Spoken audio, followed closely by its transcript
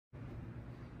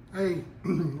Hey,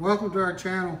 welcome to our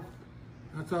channel.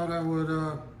 I thought I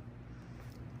would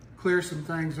clear some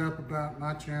things up about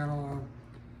my channel.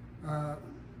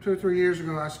 2 or 3 years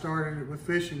ago I started it with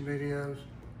fishing videos.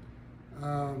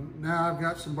 Now I've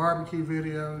got some barbecue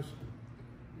videos.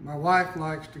 My wife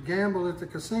likes to gamble at the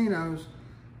casinos,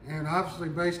 and obviously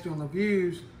based on the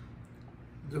views,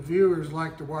 the viewers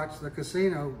like to watch the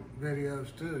casino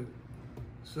videos too.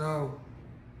 So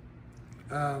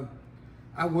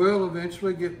I will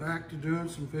eventually get back to doing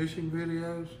some fishing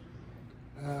videos.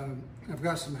 I've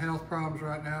got some health problems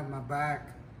right now with my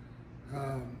back.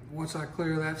 Once I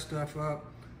clear that stuff up,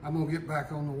 I'm gonna get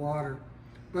back on the water.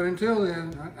 But until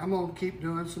then, I'm gonna keep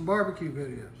doing some barbecue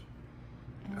videos.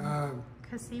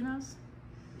 Casinos?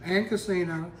 And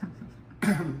casino.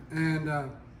 and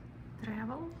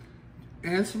Travel?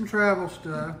 And some travel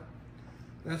stuff.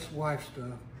 That's wife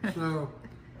stuff. So,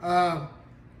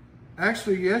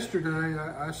 actually yesterday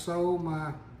I sold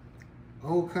my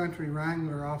old country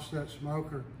Wrangler offset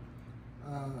smoker.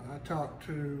 I talked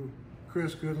to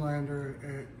Chris Goodlander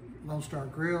at Lone Star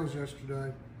Grills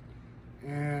yesterday,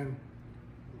 and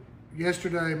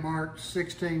yesterday marked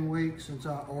 16 weeks since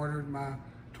I ordered my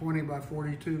 20 by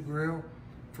 42 grill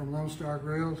from Lone Star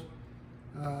Grills.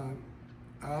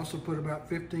 I also put about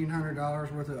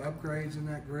 $1,500 worth of upgrades in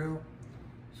that grill,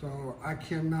 so I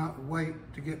cannot wait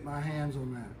to get my hands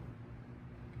on that.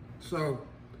 So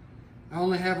I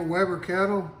only have a Weber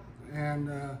kettle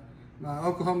and my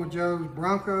Oklahoma Joe's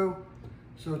Bronco.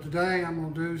 So today I'm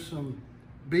gonna do some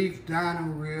beef Dino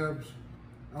ribs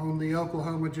on the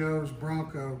Oklahoma Joe's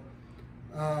Bronco.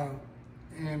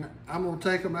 And I'm gonna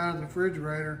take them out of the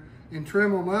refrigerator and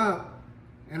trim them up,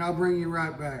 and I'll bring you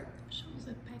right back. Show us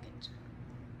the package.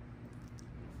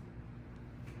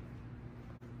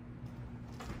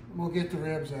 We'll get the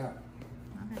ribs out.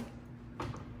 Okay.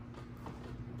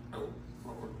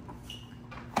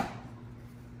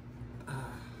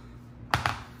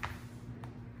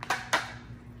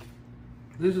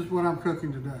 This is what I'm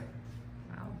cooking today.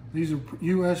 Wow. These are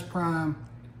US Prime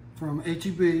from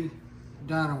HEB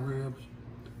Dino ribs.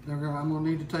 I'm gonna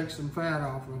need to take some fat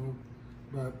off of them,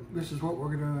 but this is what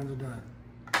we're doing today.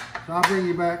 So I'll bring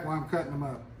you back while I'm cutting them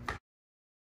up.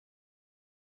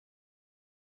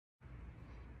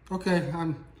 Okay,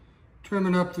 I'm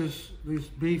trimming up these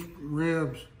beef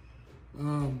ribs.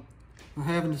 I'm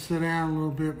having to sit down a little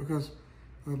bit because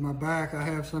of my back. I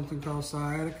have something called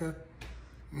sciatica.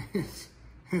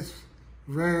 It's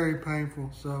very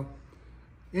painful. So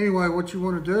anyway, what you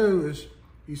want to do is,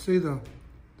 you see the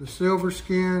silver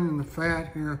skin and the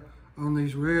fat here on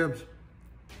these ribs.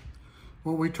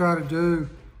 What we try to do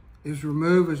is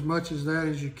remove as much of that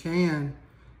as you can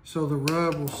so the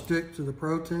rub will stick to the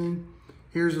protein.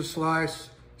 Here's a slice.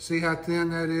 See how thin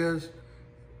that is?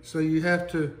 So you have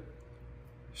to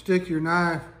stick your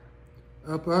knife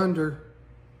up under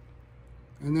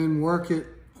and then work it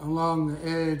along the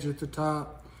edge at the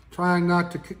top, trying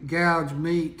not to gouge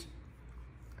meat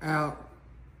out.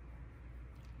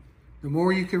 The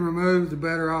more you can remove, the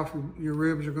better off your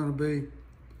ribs are gonna be.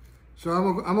 So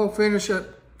I'm gonna finish up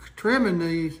trimming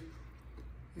these,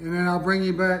 and then I'll bring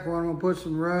you back where I'm gonna put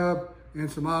some rub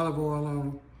and some olive oil on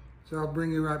them. So I'll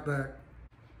bring you right back.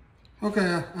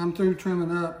 Okay, I'm through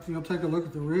trimming up. If you'll take a look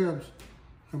at the ribs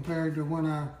compared to when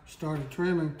I started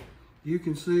trimming, you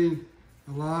can see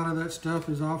a lot of that stuff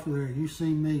is off of there. You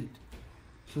see meat.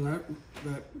 So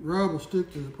that rub will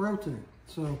stick to the protein.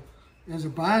 So as a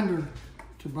binder,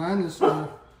 to bind this stuff,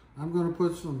 I'm gonna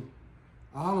put some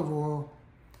olive oil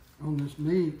on this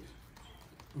meat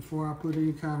before I put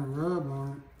any kind of rub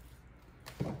on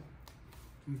it.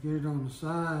 You get it on the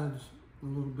sides a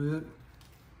little bit.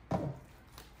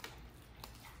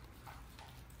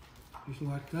 Just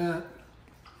like that.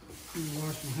 Let me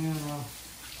wash my hand off.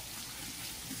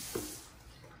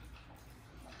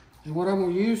 And what I'm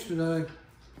gonna use today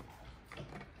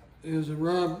is a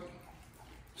rub.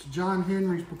 It's John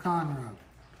Henry's pecan rub.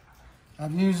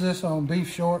 I've used this on beef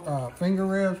finger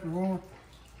ribs before.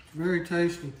 It's very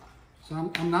tasty.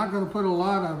 So I'm not gonna put a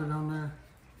lot of it on there,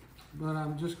 but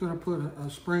I'm just gonna put a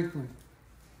sprinkling.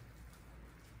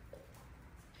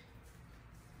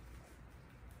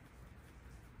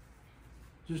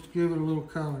 Just to give it a little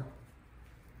color.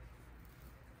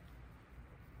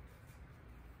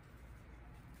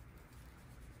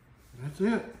 That's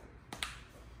it.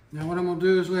 Now what I'm gonna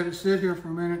do is let it sit here for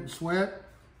a minute and sweat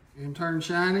and turn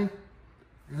shiny.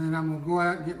 And then I'm gonna go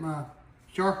out and get my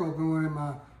charcoal going in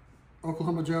my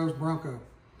Oklahoma Joe's Bronco.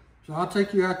 So I'll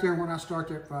take you out there when I start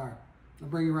that fire. I'll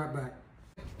bring you right back.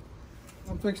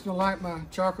 I'm fixing to light my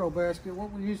charcoal basket.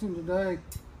 What we're using today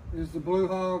is the Blue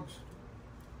Hogs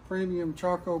premium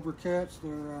charcoal briquettes.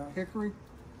 They're hickory.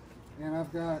 And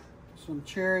I've got some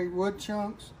cherry wood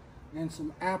chunks and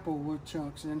some apple wood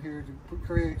chunks in here to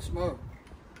create smoke.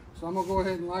 So I'm gonna go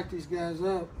ahead and light these guys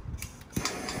up.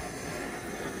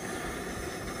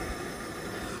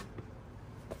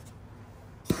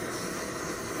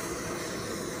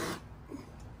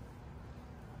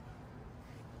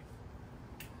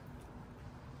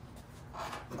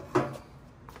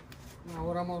 Now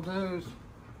what I'm gonna do is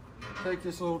take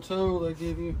this little tool they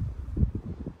give you,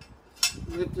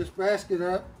 lift this basket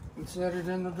up and set it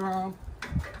in the drum.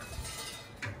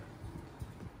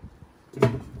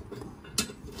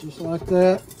 Just like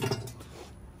that.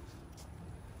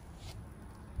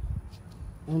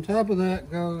 On top of that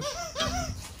goes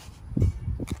the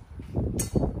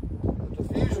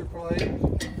diffuser plate,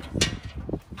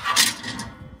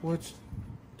 which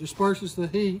disperses the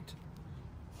heat,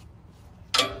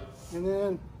 and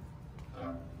then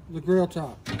the grill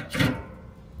top.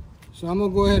 So I'm gonna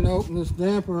go ahead and open this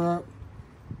damper up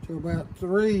to about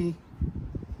 3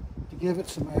 to give it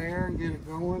some air and get it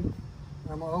going.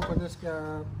 I'm gonna open this guy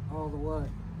up all the way.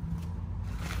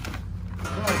 So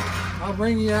I'll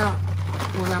bring you out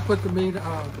when I put the meat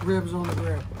ribs on the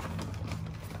grill.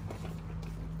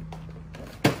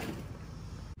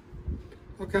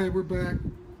 Okay, we're back.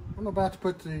 I'm about to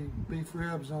put the beef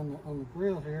ribs on the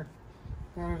grill here.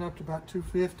 Got it up to about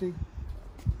 250.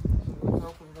 So let's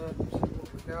open it up and see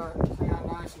what we got. See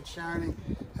how nice and shiny,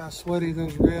 how sweaty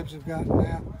those ribs have gotten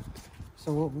now.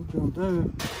 So what we're going to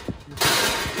do is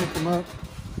pick them up,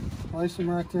 place them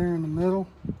right there in the middle,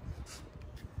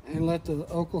 and let the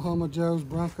Oklahoma Joe's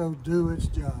Bronco do its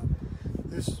job.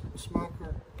 This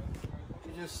smoker,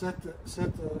 you just set the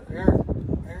air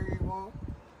you want,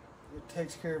 it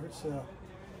takes care of itself.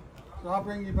 So I'll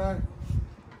bring you back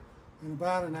in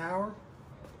about an hour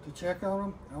to check on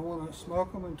them. I want to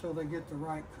smoke them until they get the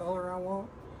right color I want.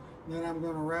 Then I'm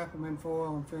going to wrap them in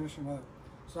foil and finish them up.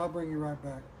 So I'll bring you right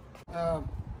back.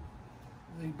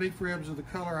 The beef ribs are the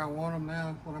color I want them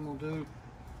now. What I'm going to do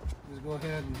is go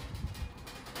ahead and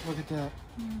look at that.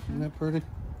 Isn't that pretty?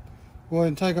 Go ahead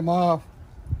and take them off.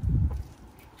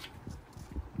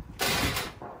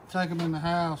 Take them in the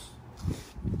house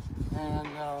and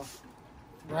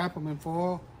wrap them in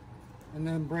foil, and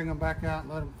then bring them back out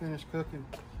and let them finish cooking.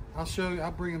 I'll show you.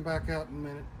 I'll bring them back out in a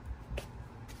minute.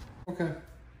 Okay,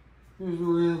 here's the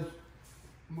ribs.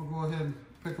 I'm gonna go ahead and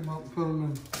pick them up and put them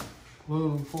in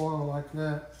aluminum foil like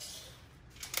that.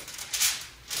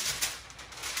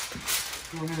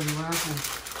 Go ahead and wrap them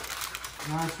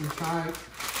nice and tight.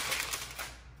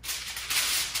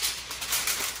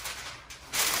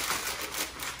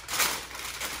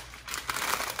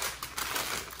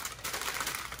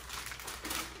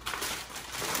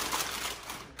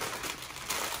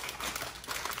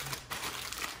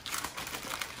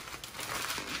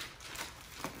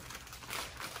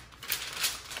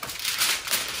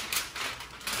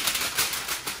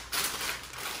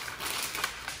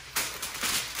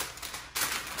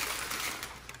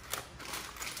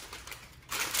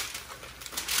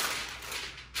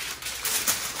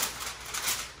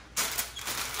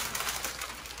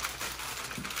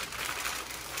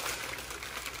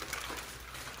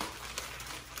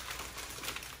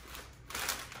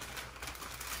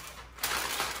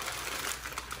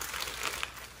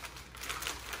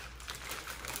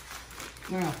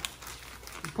 Now,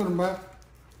 put them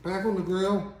back on the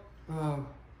grill, and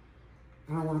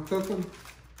I want to cook them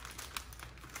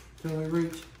until they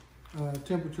reach a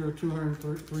temperature of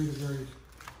 203 degrees.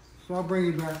 So I'll bring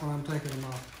you back when I'm taking them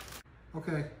off.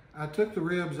 Okay, I took the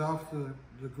ribs off the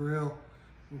grill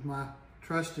with my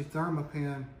trusty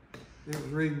Thermopen. It was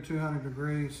reading 200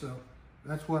 degrees, so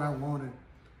that's what I wanted.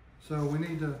 So we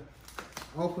need to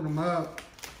open them up,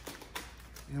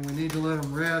 and we need to let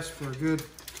them rest for a good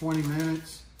 20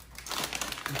 minutes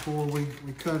before we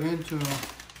cut into them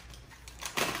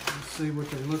and see what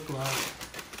they look like.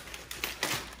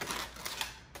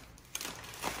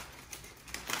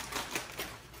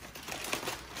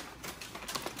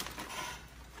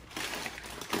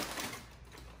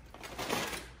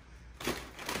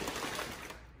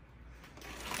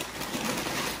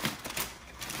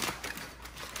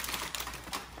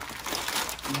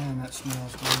 Man, that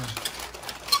smells good.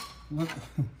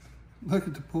 Look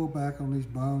at the pullback on these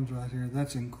bones right here.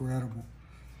 That's incredible.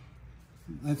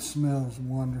 That smells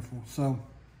wonderful. So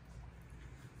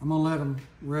I'm gonna let them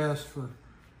rest for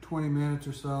 20 minutes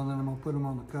or so, and then I'm gonna put them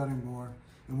on the cutting board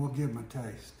and we'll give them a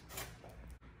taste.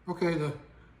 Okay, the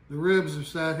ribs have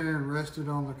sat here and rested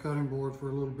on the cutting board for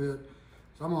a little bit.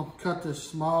 So I'm gonna cut this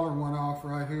smaller one off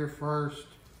right here first.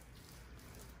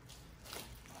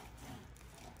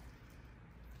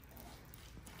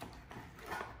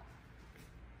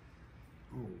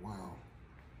 Oh, wow.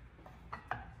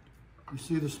 You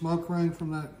see the smoke ring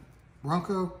from that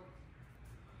Bronco?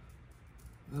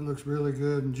 That looks really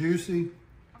good and juicy.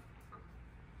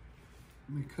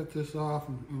 Let me cut this off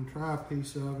and try a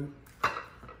piece of it.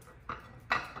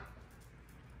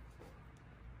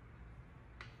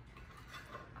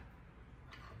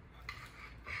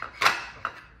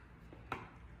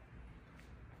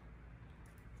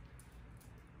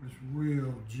 It's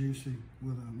real juicy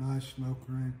with a nice smoke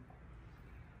ring.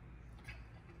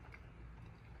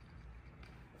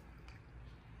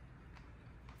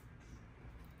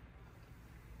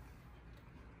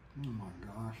 Oh my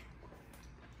gosh.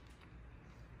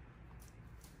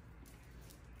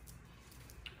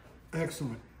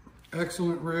 Excellent.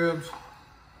 Excellent ribs.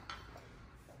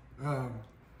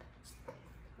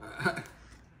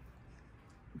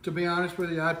 To be honest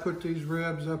with you, I'd put these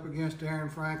ribs up against Aaron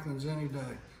Franklin's any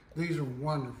day. These are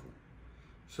wonderful.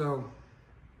 So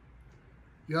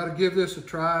you ought to give this a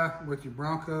try with your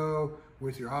Bronco,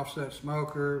 with your offset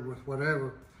smoker, with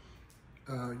whatever.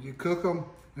 You cook them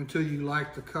until you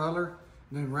like the color,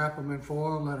 then wrap them in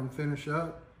foil and let them finish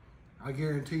up. I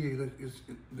guarantee you that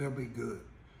they'll be good.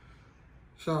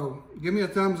 So give me a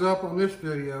thumbs up on this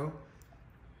video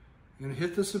and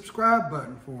hit the subscribe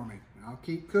button for me. I'll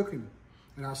keep cooking,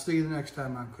 and I'll see you the next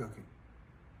time I'm cooking.